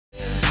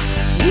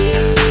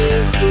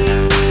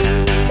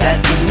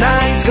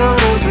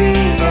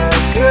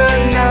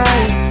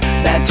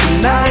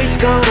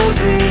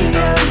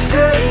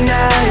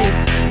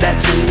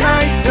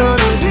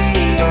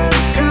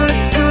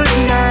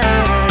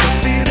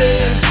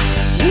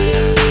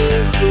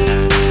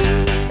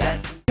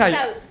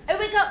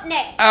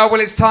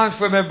Well, it's time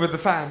for a member of the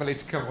family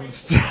to come on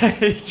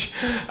stage.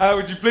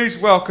 Would you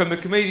please welcome the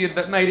comedian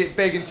that made it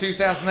big in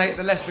 2008 at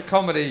the Leicester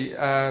Comedy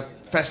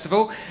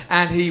Festival,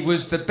 and he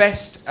was the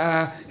best.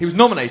 He was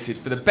nominated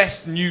for the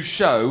best new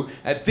show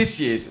at this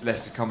year's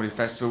Leicester Comedy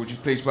Festival. Would you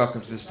please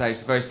welcome to the stage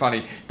the very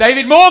funny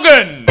David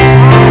Morgan?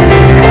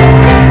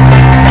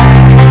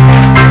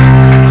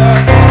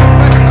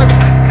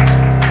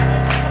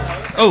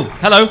 Oh,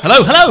 hello,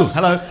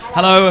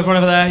 everyone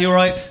over there. You all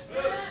right?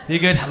 You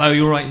good? Hello,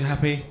 you all right? You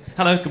happy?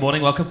 Hello, good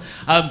morning, welcome.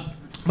 My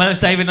name's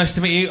David. Nice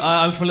to meet you.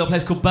 I'm from a little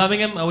place called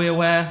Birmingham. Are we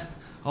aware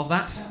of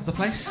that as a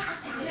place?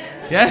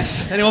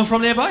 Yes. Anyone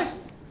from nearby?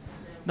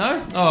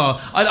 No?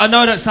 Oh, I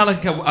know I don't sound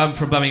like I'm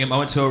from Birmingham. I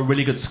went to a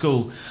really good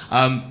school.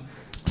 So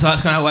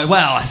that's kind of like,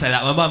 well, I say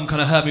that. My mum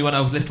kind of heard me when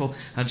I was little,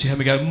 and she heard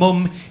me go,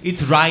 "Mum,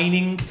 it's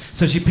raining."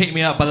 So she picked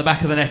me up by the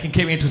back of the neck and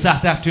kicked me into a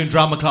Saturday afternoon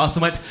drama class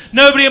and went,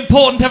 "Nobody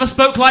important ever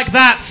spoke like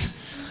that."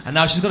 And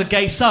now she's got a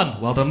gay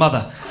son. Well done,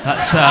 mother.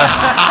 That's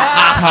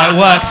how it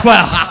works.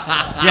 Well,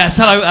 yes,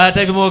 hello,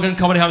 David Morgan,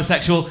 comedy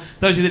homosexual.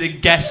 Those of you that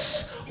didn't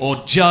guess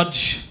or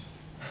judge,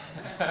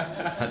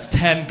 that's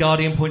 10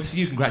 Guardian points for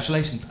you.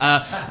 Congratulations.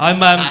 I'm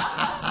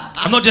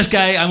not just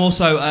gay, I'm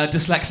also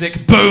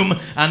dyslexic, boom,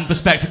 and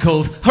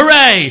bespectacled,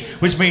 hooray!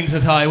 Which means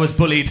that I was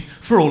bullied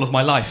for all of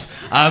my life.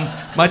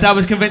 My dad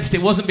was convinced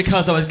it wasn't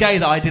because I was gay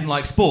that I didn't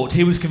like sport.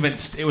 He was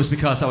convinced it was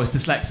because I was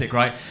dyslexic,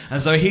 right?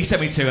 And so he sent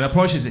me to, and I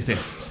promise you this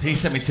exists, he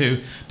sent me to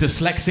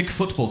dyslexic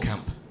football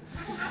camp.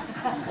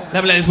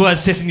 Let me let his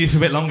words sit in you for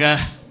a bit longer.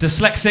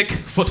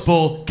 Dyslexic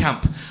football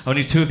camp.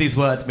 Only 2 of these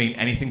words mean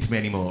anything to me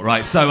anymore,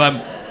 right? So,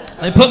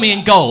 they put me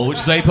in goal, which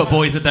is where you put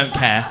boys that don't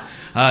care.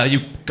 You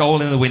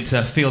goal in the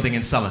winter, fielding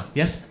in summer.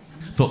 Yes?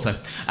 Thought so.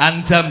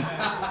 And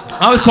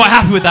I was quite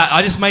happy with that.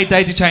 I just made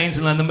daisy chains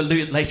and learned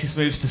the latest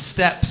moves to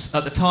steps.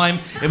 At the time,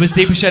 it was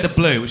deeper shade of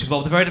blue, which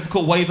involved a very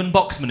difficult wave and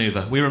box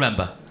manoeuvre. We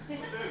remember.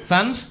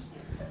 Fans?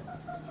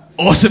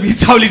 Awesome. You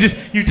totally just...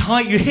 You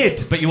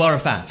hid, but you are a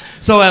fan.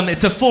 So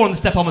it's a 4 on the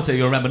stepometer,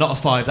 you'll remember, not a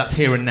 5. That's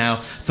here and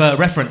now. For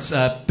reference,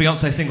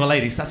 Beyonce Single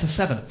Ladies, that's a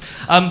 7.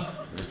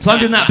 So I'm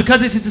doing that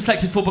because it's a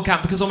dyslexic football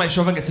camp, because I'll make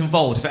sure everyone gets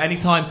involved. If at any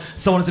time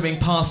someone isn't being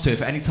passed to,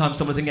 if at any time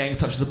someone isn't getting in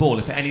touch with the ball,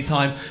 if at any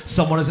time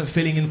someone isn't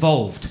feeling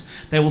involved,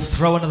 they will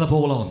throw another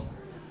ball on.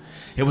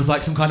 It was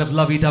like some kind of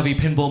lovey-dovey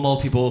pinball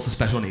multi-ball for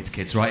special needs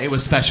kids, right? It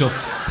was special.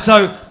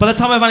 So by the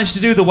time I managed to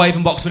do the wave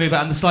and box manoeuvre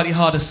and the slightly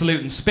harder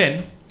salute and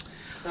spin,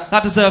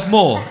 that deserved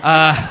more.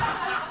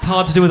 It's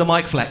hard to do with a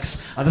mic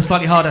flex. And the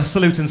slightly harder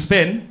salute and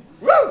spin...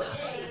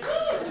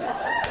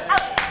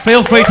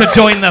 Feel free to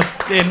join them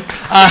in.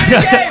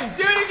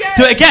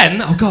 Do it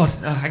again? Oh, God.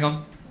 Hang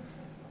on.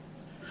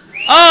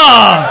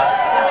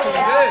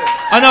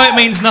 Ah! I know it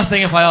means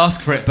nothing if I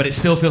ask for it, but it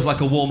still feels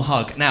like a warm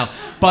hug. Now,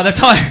 by the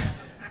time...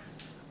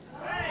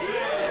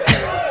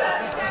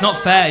 It's not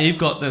fair. You've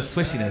got the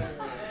swishiness.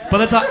 By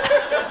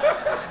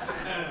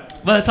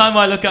the time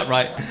I look up,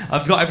 right,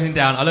 I've got everything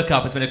down, I look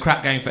up, it's been a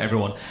crap game for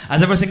everyone.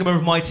 As every single member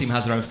of my team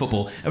has their own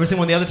football, every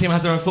single one of the other team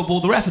has their own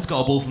football, the ref has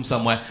got a ball from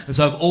somewhere, and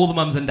so have all the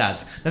mums and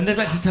dads. Then they'd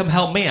like to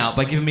help me out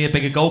by giving me a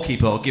bigger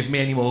goalkeeper or give me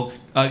any more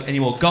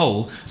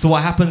goal. So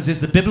what happens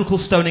is the biblical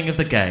stoning of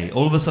the gay.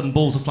 All of a sudden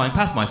balls are flying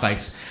past my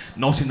face,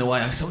 not in the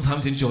way I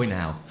sometimes enjoy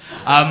now.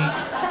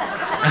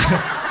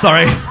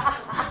 Sorry,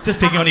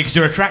 just picking on you because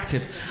you're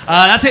attractive.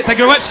 That's it, thank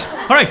you very much.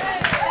 Hooray.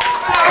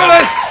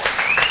 Fabulous!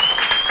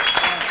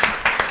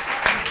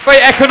 Very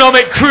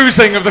economic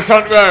cruising of the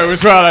front row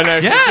as well, I know.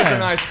 Yeah. Just a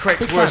nice quick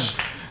whoosh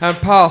and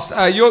past.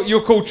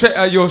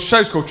 Your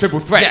show's called Triple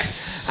Threat.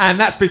 Yes. And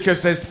that's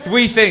because there's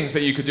 3 things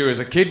that you could do as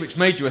a kid which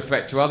made you a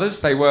threat to others.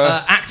 They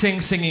were...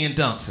 acting, singing and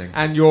dancing.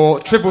 And your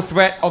triple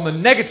threat on the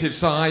negative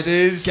side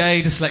is...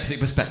 Gay, dyslexic,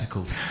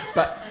 bespectacled.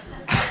 But...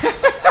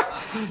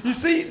 You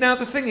see, now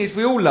the thing is,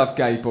 we all love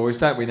gay boys,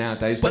 don't we,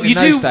 nowadays? But you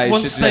do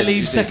once they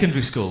leave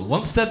secondary school.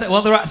 Once they're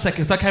at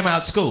secondary, I came out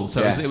of school,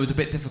 so it was a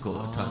bit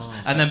difficult at times.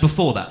 And then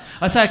before that,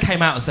 I say I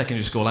came out of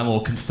secondary school, I'm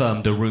more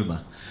confirmed a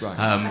rumour. Right.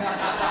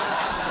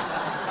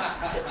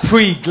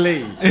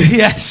 Pre-Glee.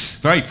 Yes,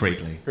 very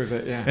pre-Glee. Was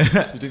it?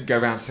 Yeah. You didn't go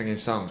around singing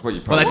songs. Well,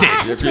 you probably did. What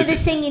happened to the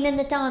singing and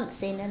the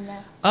dancing and the...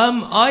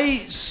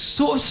 I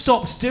sort of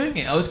stopped doing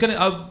it.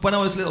 When I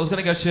was little, I was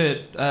going to go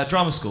to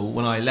drama school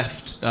when I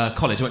left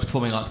college. I went to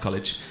Performing Arts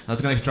College. I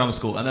was going to go to drama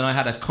school, and then I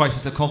had a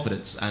crisis of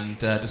confidence and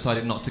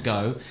decided not to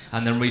go,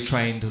 and then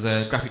retrained as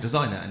a graphic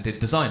designer and did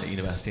design at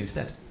university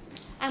instead.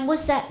 And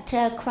was that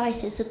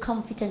crisis of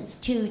confidence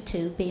due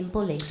to being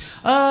bullied?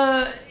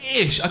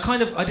 Ish.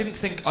 I didn't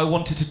think I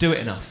wanted to do it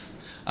enough.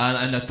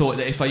 And I thought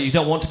that if you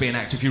don't want to be an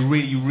actor, if you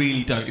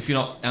really don't, if you're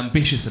not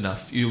ambitious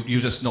enough,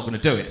 you're just not going to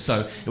do it.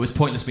 So it was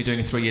pointless me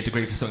doing a 3-year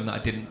degree for something that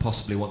I didn't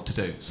possibly want to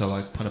do. So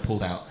I kind of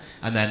pulled out.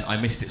 And then I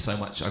missed it so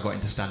much, I got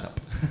into stand-up.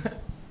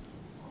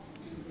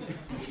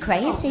 It's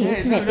crazy,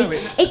 isn't it?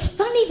 It's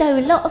funny, though,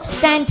 a lot of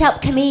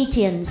stand-up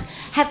comedians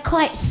have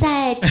quite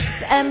sad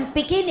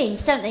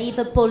beginnings, don't they?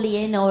 Either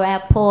bullying or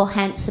our poor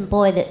handsome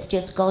boy that's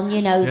just gone,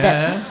 you know,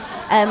 that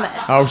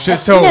Oh,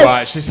 she's all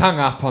right. She's hung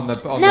up on the.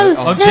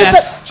 No, Jeff.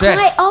 but Jeff.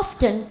 quite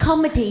often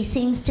comedy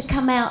seems to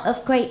come out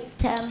of great.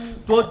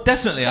 Well,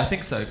 definitely, I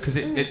think so, because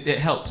it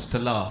helps to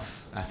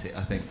laugh at it,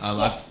 I think.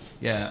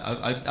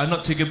 Yes. I'm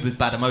not too good with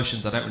bad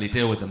emotions. I don't really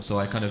deal with them, so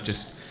I kind of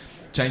just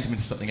change them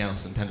into something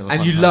else and tend to have a And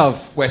fun you time.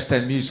 love West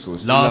End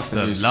musicals. Love the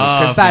them, musicals.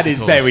 love Because that is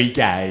musicals. very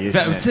gay,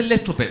 isn't It's it? a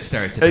little bit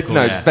stereotypical.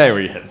 No, yeah. it's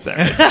very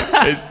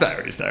stereotypical. It's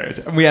very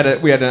stereotypical. And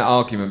we had an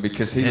argument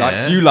because he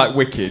likes you like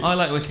Wicked, I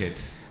like Wicked.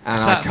 and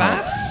Is I that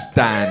can't bad?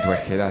 stand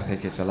Wicked. I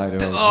think it's a load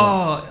of.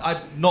 Oh, I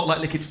not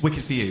like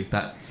Wicked for you.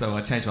 So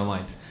I changed my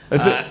mind.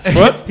 Is it?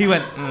 What? He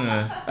went.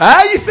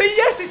 You see,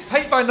 yes, it's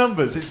paint by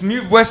numbers. It's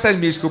West End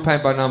musical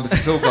paint by numbers.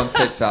 It's all gone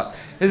tits up.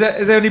 Is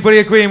there anybody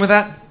agreeing with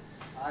that?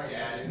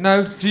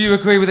 No? Do you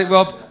agree with it,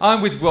 Rob?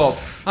 I'm with Rob.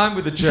 I'm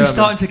with the This German. is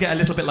starting to get a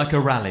little bit like a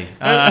rally.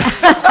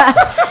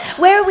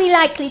 Where are we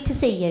likely to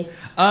see you?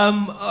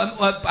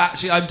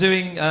 Actually, I'm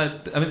doing.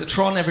 I'm at the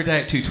Tron every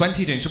day at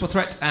 2:20 doing Triple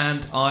Threat,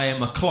 and I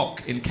am a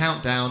clock in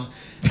Countdown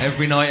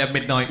every night at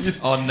midnight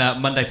on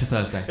Monday to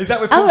Thursday. Is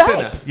that with Oh, Paul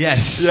Sinner? right.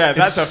 Yes. Yeah,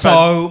 that's it's a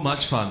so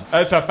much fun.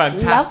 That's a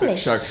fantastic Lovely.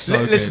 show. So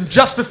Listen, good.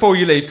 just before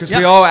you leave, because Yep.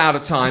 we are out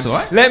of time, That's all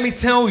right. let me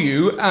tell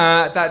you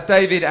that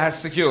David has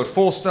secured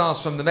 4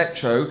 stars from the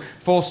Metro,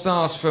 4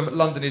 stars from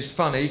London is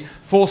Funny,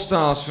 4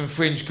 stars from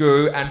Fringe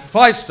Guru, and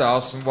 5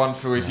 stars from One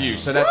for Review.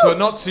 So that's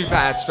not too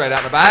bad straight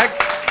out the bag.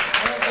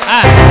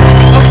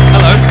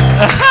 Hello.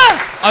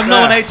 I'm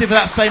nominated for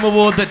that same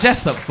award that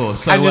Jeff's up for.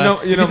 So And you're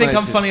if you think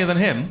I'm nominated. funnier than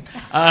him,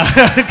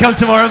 come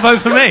tomorrow and vote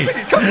for me. See,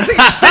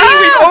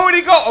 we've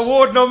already got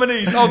award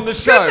nominees on the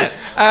show.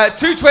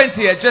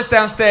 2:20 just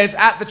downstairs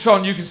at the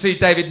Tron. You can see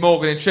David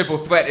Morgan in Triple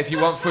Threat. If you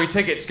want free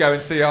tickets, go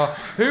and see our.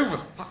 Who the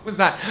fuck was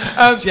that?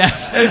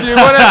 Jeff. If you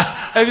want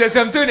to, so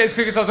I'm doing it as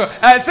quick as possible.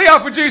 See our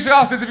producer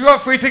afterwards if you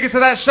want free tickets to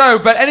that show.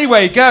 But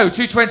anyway, go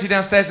 2:20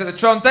 downstairs at the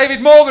Tron. David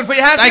Morgan, put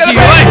your hands Thank you.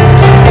 together.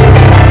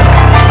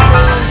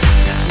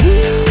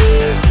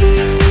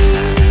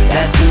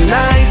 That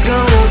tonight's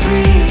gonna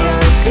be a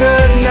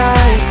good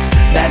night.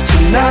 That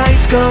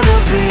tonight's gonna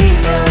be